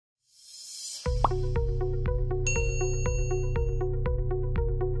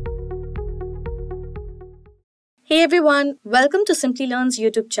Hey everyone, welcome to Simplilearn's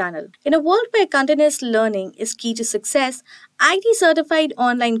YouTube channel. In a world where continuous learning is key to success, IT certified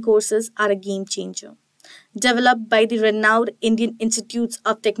online courses are a game changer. Developed by the renowned Indian Institutes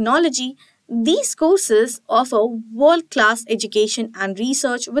of Technology, these courses offer world-class education and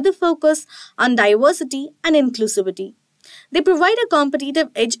research with a focus on diversity and inclusivity. They provide a competitive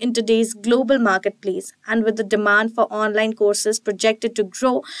edge in today's global marketplace, and with the demand for online courses projected to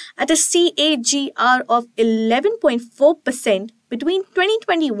grow at a CAGR of 11.4% between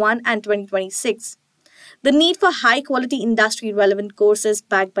 2021 and 2026. The need for high-quality industry-relevant courses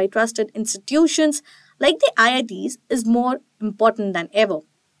backed by trusted institutions like the IITs is more important than ever.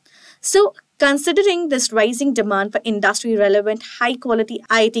 So, considering this rising demand for industry-relevant, high-quality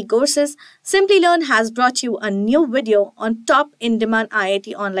IIT courses, Simplilearn has brought you a new video on top in-demand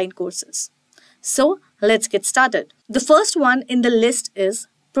IIT online courses. So, let's get started. The first one in the list is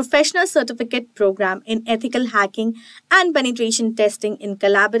Professional Certificate Program in Ethical Hacking and Penetration Testing in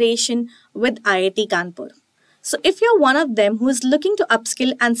collaboration with IIT Kanpur. So if you're one of them who is looking to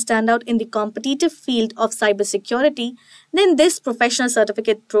upskill and stand out in the competitive field of cybersecurity, then this professional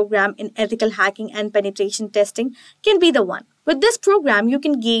certificate program in ethical hacking and penetration testing can be the one. With this program, you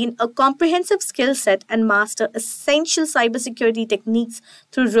can gain a comprehensive skill set and master essential cybersecurity techniques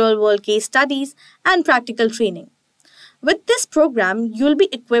through real-world case studies and practical training. With this program, you'll be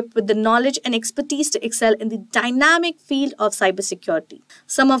equipped with the knowledge and expertise to excel in the dynamic field of cybersecurity.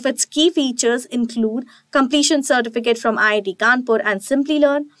 Some of its key features include completion certificate from IIT Kanpur and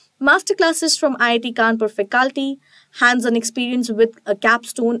Simplilearn, masterclasses from IIT Kanpur faculty, hands-on experience with a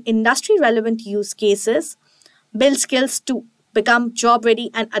capstone industry-relevant use cases, build skills to become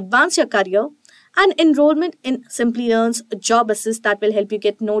job-ready and advance your career, and enrollment in Simplilearn's Job Assist that will help you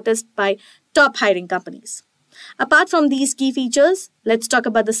get noticed by top hiring companies. Apart from these key features, let's talk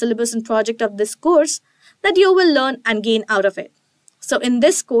about the syllabus and project of this course that you will learn and gain out of it. So in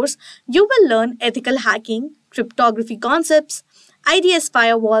this course, you will learn ethical hacking, cryptography concepts, IDS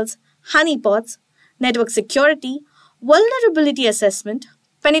firewalls, honeypots, network security, vulnerability assessment,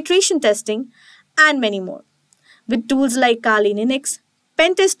 penetration testing, and many more. With tools like Kali Linux,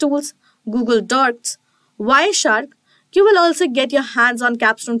 pentest tools, Google Docs, Wireshark, you will also get your hands on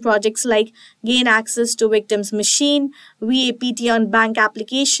capstone projects like gain access to victim's machine, VAPT on bank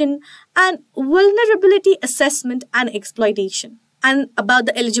application, and vulnerability assessment and exploitation. And about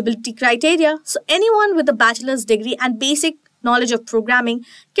the eligibility criteria, so anyone with a bachelor's degree and basic knowledge of programming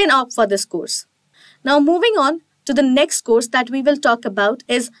can opt for this course. Now moving on to the next course that we will talk about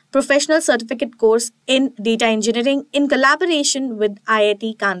is Professional Certificate Course in Data Engineering in collaboration with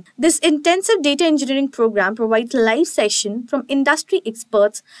IIT Kanpur. This intensive data engineering program provides live sessions from industry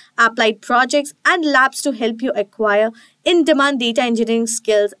experts, applied projects, and labs to help you acquire in-demand data engineering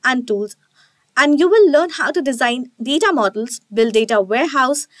skills and tools. And you will learn how to design data models, build data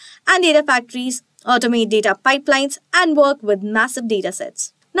warehouse and data factories, automate data pipelines, and work with massive data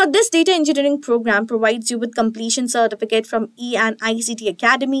sets. Now, this data engineering program provides you with completion certificate from IIT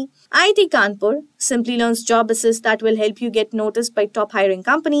Academy, IIT Kanpur, Simplilearn's Job Assist that will help you get noticed by top hiring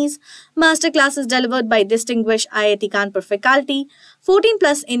companies, masterclasses delivered by distinguished IIT Kanpur faculty, 14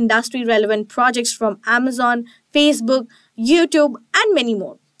 plus industry relevant projects from Amazon, Facebook, YouTube, and many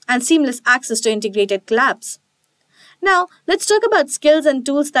more, and seamless access to integrated labs. Now, let's talk about skills and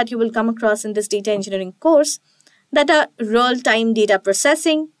tools that you will come across in this data engineering course, that are real-time data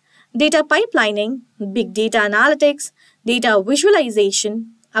processing, data pipelining, big data analytics, data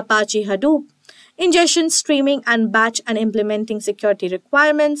visualization, Apache Hadoop, ingestion, streaming, and batch and implementing security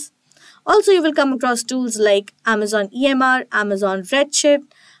requirements. Also, you will come across tools like Amazon EMR, Amazon Redshift,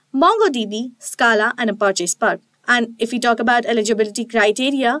 MongoDB, Scala, and Apache Spark. And if we talk about eligibility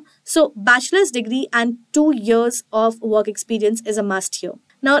criteria, so bachelor's degree and 2 years of work experience is a must here.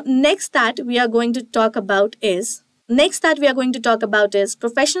 Now, next that we are going to talk about is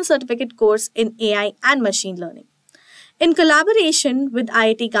Professional Certificate Course in AI and Machine Learning. In collaboration with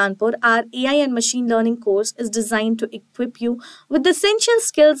IIT Kanpur, our AI and Machine Learning course is designed to equip you with essential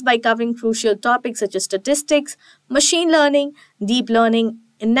skills by covering crucial topics such as statistics, machine learning, deep learning,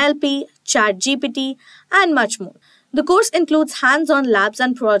 NLP, ChatGPT, and much more. The course includes hands-on labs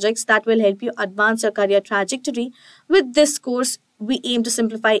and projects that will help you advance your career trajectory. With this course, we aim to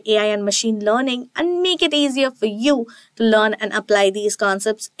simplify AI and machine learning and make it easier for you to learn and apply these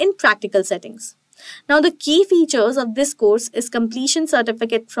concepts in practical settings. Now, the key features of this course is completion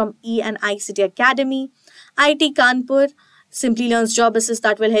certificate from IIT Academy, IIT Kanpur, Simplilearn's job assist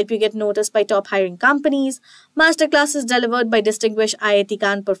that will help you get noticed by top hiring companies, masterclasses delivered by distinguished IIT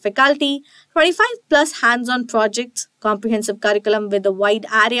Kanpur faculty, 25 plus hands-on projects, comprehensive curriculum with a wide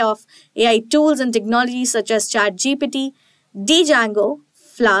array of AI tools and technologies such as ChatGPT, Django,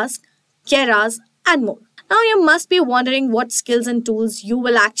 Flask, Keras, and more. Now you must be wondering what skills and tools you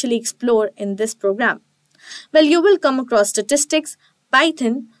will actually explore in this program. Well, you will come across statistics,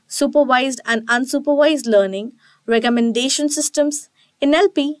 Python, supervised and unsupervised learning, recommendation systems,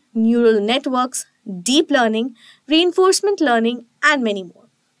 NLP, neural networks, deep learning, reinforcement learning, and many more.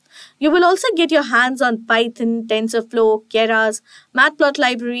 You will also get your hands on Python, TensorFlow, Keras, Matplot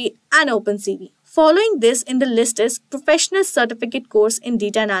library, and OpenCV. Following this in the list is Professional Certificate Course in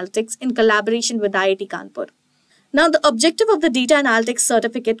Data Analytics in collaboration with IIT Kanpur. Now, the objective of the Data Analytics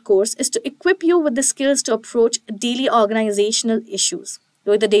Certificate course is to equip you with the skills to approach daily organizational issues.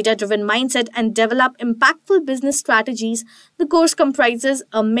 With a data-driven mindset and develop impactful business strategies, the course comprises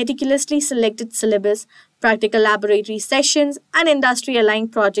a meticulously selected syllabus, practical laboratory sessions, and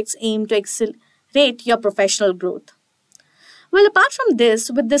industry-aligned projects aimed to accelerate your professional growth. Well, apart from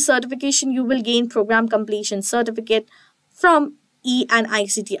this, with this certification, you will gain Program Completion Certificate from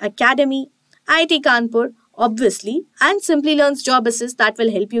IIT Academy, IIT Kanpur, obviously, and Simplilearn's job assist that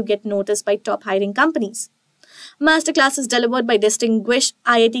will help you get noticed by top hiring companies. Masterclasses delivered by distinguished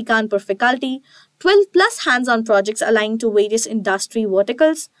IIT Kanpur faculty, 12 plus hands-on projects aligned to various industry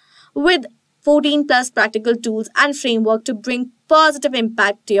verticals, with 14 plus practical tools and framework to bring positive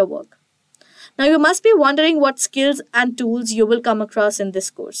impact to your work. Now you must be wondering what skills and tools you will come across in this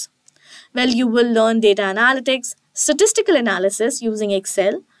course. Well, you will learn data analytics, statistical analysis using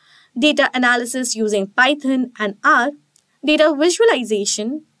Excel, data analysis using Python and R, data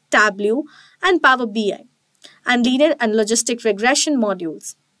visualization, Tableau, and Power BI, and linear and logistic regression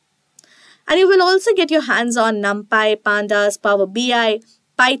modules. And you will also get your hands on NumPy, Pandas, Power BI,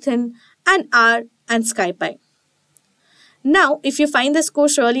 Python, and R and SkyPy. Now, if you find this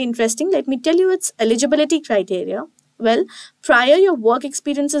course really interesting, let me tell you its eligibility criteria. Well, prior your work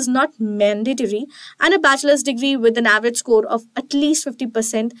experience is not mandatory, and a bachelor's degree with an average score of at least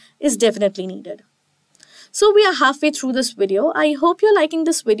 50% is definitely needed. So we are halfway through this video. I hope you're liking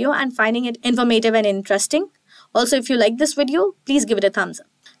this video and finding it informative and interesting. Also, if you like this video, please give it a thumbs up.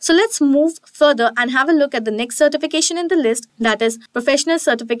 So let's move further and have a look at the next certification in the list, that is Professional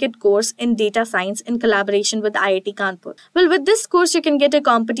Certificate Course in Data Science in collaboration with IIT Kanpur. Well, with this course, you can get a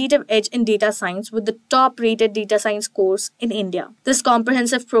competitive edge in data science with the top-rated data science course in India. This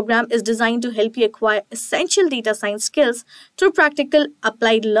comprehensive program is designed to help you acquire essential data science skills through practical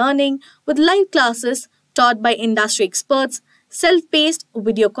applied learning with live classes taught by industry experts, self-paced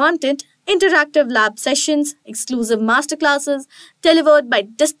video content, interactive lab sessions, exclusive masterclasses delivered by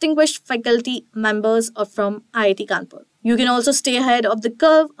distinguished faculty members from IIT Kanpur. You can also stay ahead of the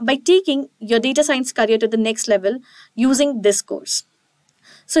curve by taking your data science career to the next level using this course.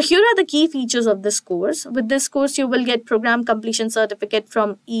 So here are the key features of this course. With this course, you will get Program Completion Certificate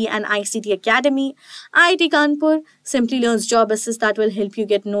from IIT Academy, IIT Kanpur, Simplilearn's job assist that will help you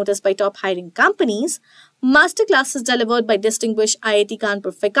get noticed by top hiring companies, masterclasses delivered by distinguished IIT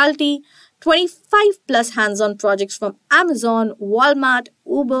Kanpur faculty, 25 plus hands-on projects from Amazon, Walmart,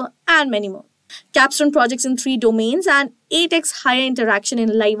 Uber, and many more. Capstone projects in 3 domains and 8x higher interaction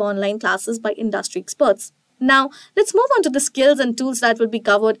in live online classes by industry experts. Now, let's move on to the skills and tools that will be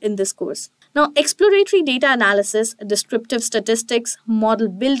covered in this course. Now, exploratory data analysis, descriptive statistics, model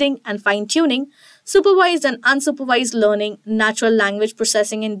building and fine-tuning, supervised and unsupervised learning, natural language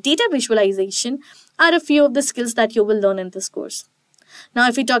processing, and data visualization are a few of the skills that you will learn in this course. Now,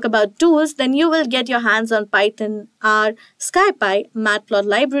 if we talk about tools, then you will get your hands on Python, R, SkyPy, Matplot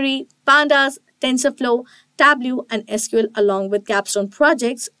library, Pandas, TensorFlow, Tableau, and SQL along with capstone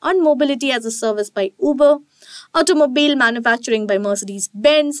projects on mobility as a service by Uber, automobile manufacturing by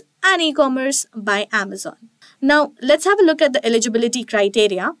Mercedes-Benz, and e-commerce by Amazon. Now, let's have a look at the eligibility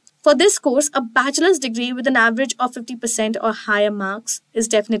criteria. For this course, a bachelor's degree with an average of 50% or higher marks is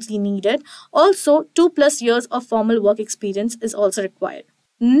definitely needed. Also, 2+ years of formal work experience is also required.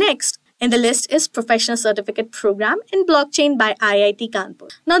 Next in the list is Professional Certificate Program in Blockchain by IIT Kanpur.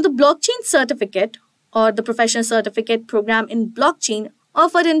 Now, the Blockchain Certificate or the Professional Certificate Program in Blockchain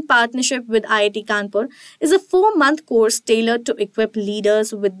offered in partnership with IIT Kanpur is a 4-month course tailored to equip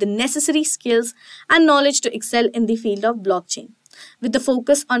leaders with the necessary skills and knowledge to excel in the field of blockchain. With the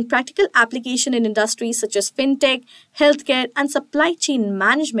focus on practical application in industries such as fintech, healthcare, and supply chain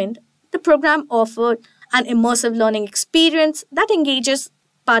management, the program offered an immersive learning experience that engages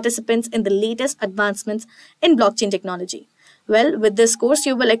participants in the latest advancements in blockchain technology. Well, with this course,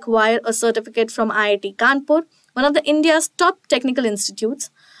 you will acquire a certificate from IIT Kanpur, one of the India's top technical institutes.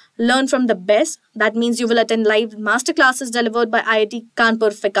 Learn from the best. That means you will attend live masterclasses delivered by IIT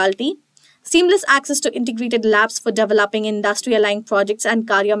Kanpur faculty. Seamless access to integrated labs for developing industry-aligned projects and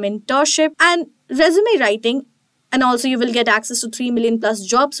career mentorship and resume writing. And also you will get access to 3 million plus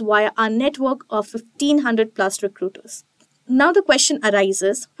jobs via our network of 1500 plus recruiters. Now the question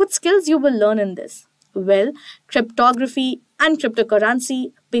arises, what skills you will learn in this? Well, cryptography and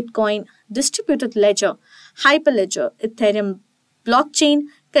cryptocurrency, Bitcoin, distributed ledger, Hyperledger, Ethereum, blockchain,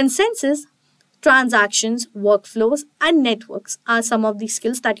 consensus, transactions, workflows, and networks are some of the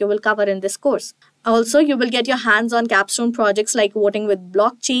skills that you will cover in this course. Also, you will get your hands on capstone projects like voting with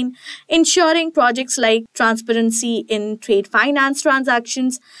blockchain, ensuring projects like transparency in trade finance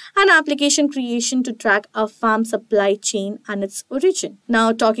transactions, and application creation to track a farm supply chain and its origin.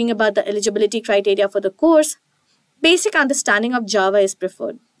 Now, talking about the eligibility criteria for the course, basic understanding of Java is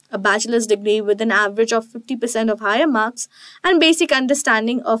preferred. A bachelor's degree with an average of 50% of higher marks and basic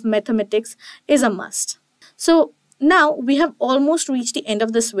understanding of mathematics is a must. So now we have almost reached the end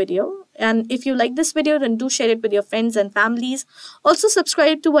of this video, and if you like this video, then do share it with your friends and families. Also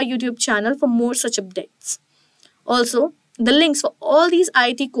subscribe to our YouTube channel for more such updates. Also, the links for all these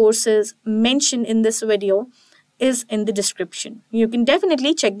IIT courses mentioned in this video is in the description. You can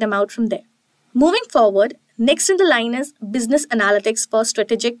definitely check them out from there. Moving forward, next in the line is Business Analytics for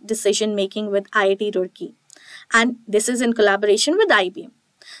Strategic Decision Making with IIT Roorkee, and this is in collaboration with IBM.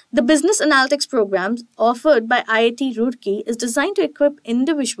 The Business Analytics program offered by IIT Roorkee is designed to equip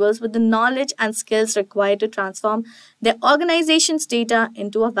individuals with the knowledge and skills required to transform their organization's data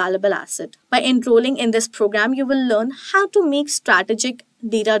into a valuable asset. By enrolling in this program, you will learn how to make strategic,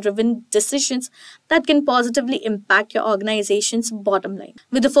 data-driven decisions that can positively impact your organization's bottom line.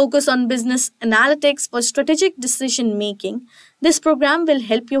 With a focus on business analytics for strategic decision making, this program will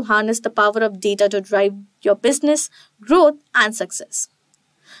help you harness the power of data to drive your business growth and success.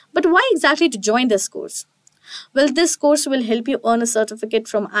 But why exactly to join this course? Well, this course will help you earn a certificate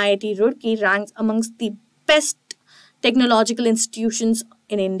from IIT Roorkee, ranked amongst the best technological institutions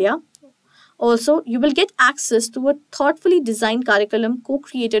in India. Also, you will get access to a thoughtfully designed curriculum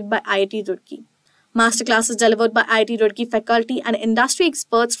co-created by IIT Roorkee. Masterclasses delivered by IIT Roorkee faculty and industry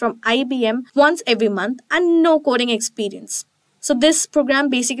experts from IBM once every month, and no coding experience. So this program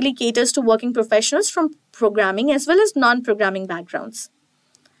basically caters to working professionals from programming as well as non-programming backgrounds.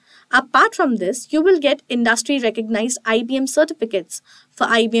 Apart from this, you will get industry-recognized IBM certificates for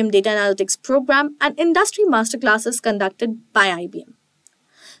IBM Data Analytics program and industry masterclasses conducted by IBM.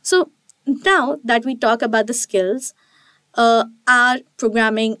 So now that we talk about the skills, are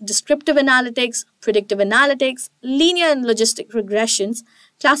programming, descriptive analytics, predictive analytics, linear and logistic regressions,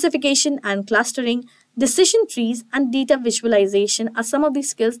 classification and clustering, decision trees, and data visualization are some of the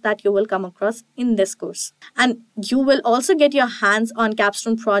skills that you will come across in this course. And you will also get your hands on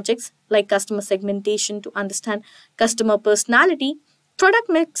capstone projects like customer segmentation to understand customer personality, product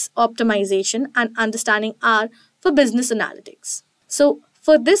mix optimization, and understanding R for business analytics. So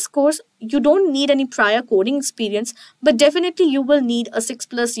for this course, you don't need any prior coding experience, but definitely you will need a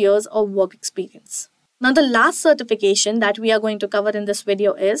 6+ years of work experience. Now, the last certification that we are going to cover in this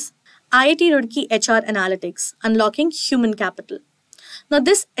video is IIT Roorkee HR Analytics, Unlocking Human Capital. Now,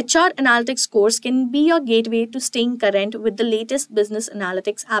 this HR Analytics course can be your gateway to staying current with the latest business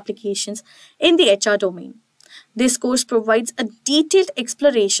analytics applications in the HR domain. This course provides a detailed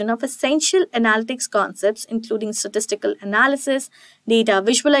exploration of essential analytics concepts including statistical analysis, data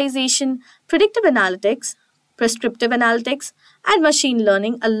visualization, predictive analytics, prescriptive analytics, and machine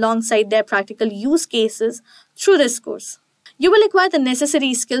learning alongside their practical use cases through this course. You will acquire the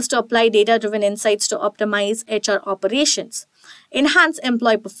necessary skills to apply data-driven insights to optimize HR operations, enhance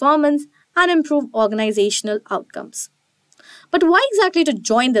employee performance, and improve organizational outcomes. But why exactly to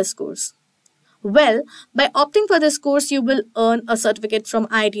join this course? Well, by opting for this course, you will earn a certificate from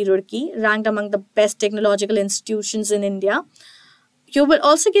IIT Roorkee, ranked among the best technological institutions in India. You will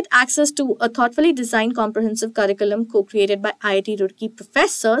also get access to a thoughtfully designed comprehensive curriculum co-created by IIT Roorkee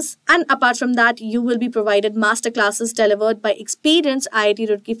professors. And apart from that, you will be provided masterclasses delivered by experienced IIT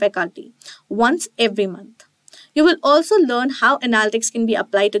Roorkee faculty once every month. You will also learn how analytics can be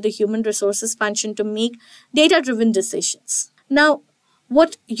applied to the human resources function to make data-driven decisions. Now,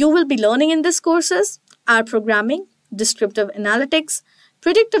 what you will be learning in this courses are programming, descriptive analytics,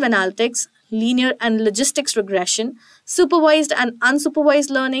 predictive analytics, linear and logistics regression, supervised and unsupervised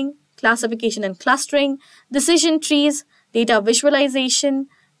learning, classification and clustering, decision trees, data visualization,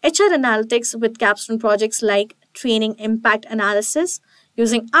 HR analytics with capstone projects like training impact analysis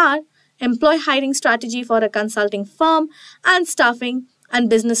using R, employee hiring strategy for a consulting firm, and staffing and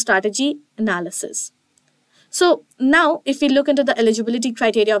business strategy analysis. So now if we look into the eligibility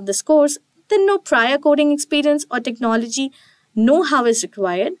criteria of this course, then no prior coding experience or technology know-how is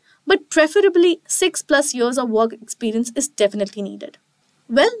required, but preferably 6+ years of work experience is definitely needed.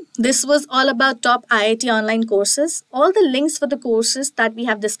 Well, this was all about top IIT online courses. All the links for the courses that we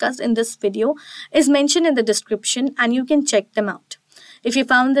have discussed in this video is mentioned in the description and you can check them out. If you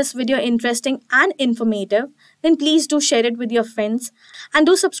found this video interesting and informative, then please do share it with your friends and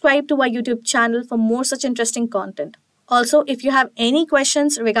do subscribe to our YouTube channel for more such interesting content. Also, if you have any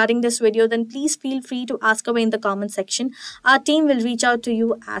questions regarding this video, then please feel free to ask away in the comment section. Our team will reach out to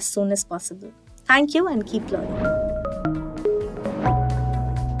you as soon as possible. Thank you and keep learning.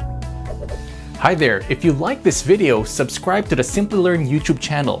 Hi there, if you like this video, subscribe to the Simplilearn YouTube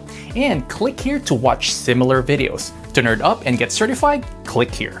channel and click here to watch similar videos. To nerd up and get certified, click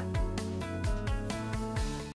here.